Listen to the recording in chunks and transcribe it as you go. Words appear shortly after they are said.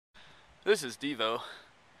This is Devo.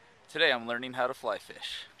 Today I'm learning how to fly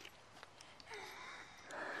fish.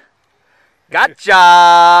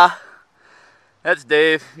 Gotcha! That's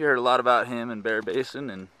Dave. You heard a lot about him and Bear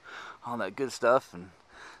Basin and all that good stuff. And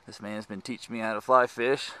this man's been teaching me how to fly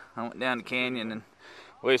fish. I went down the canyon and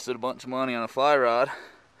wasted a bunch of money on a fly rod.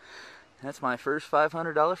 That's my first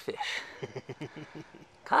 $500 fish.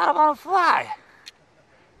 Caught him on a fly.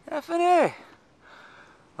 F&A.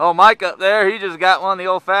 Oh, Mike up there, he just got one the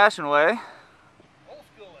old-fashioned way. Old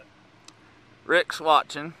school it. Rick's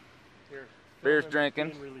watching. Here, Beer's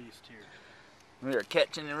drinking. being released here. We are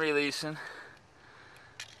catching and releasing.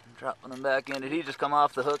 Dropping him back in. Did he just come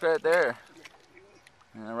off the hook right there?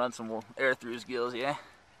 Yeah, run some air through his gills, yeah?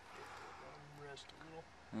 Rest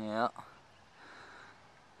a little. Yeah.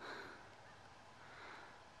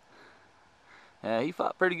 Yeah, he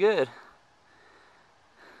fought pretty good.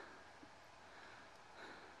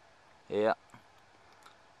 Yeah.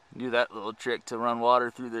 Do that little trick to run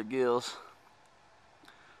water through their gills.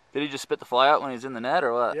 Did he just spit the fly out when he's in the net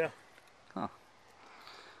or what? Yeah. Huh.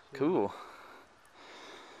 Cool.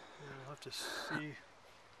 Yeah, we'll have to see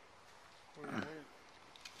where it went.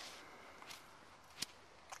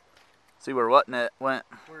 See where what net went?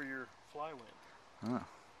 Where your fly went. Huh.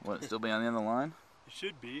 Will it still be on the end of the line? It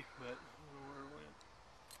should be, but I don't know where it went.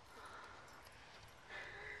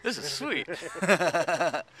 This is sweet.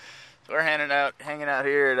 So we're hanging out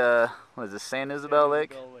here at what is this, San Isabel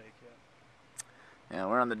Lake? Isabel Lake, yeah. Yeah,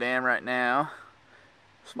 we're on the dam right now.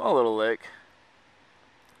 Small little lake.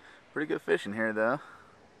 Pretty good fishing here though.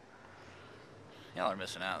 Y'all are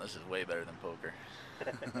missing out. This is way better than poker.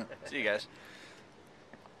 See you guys.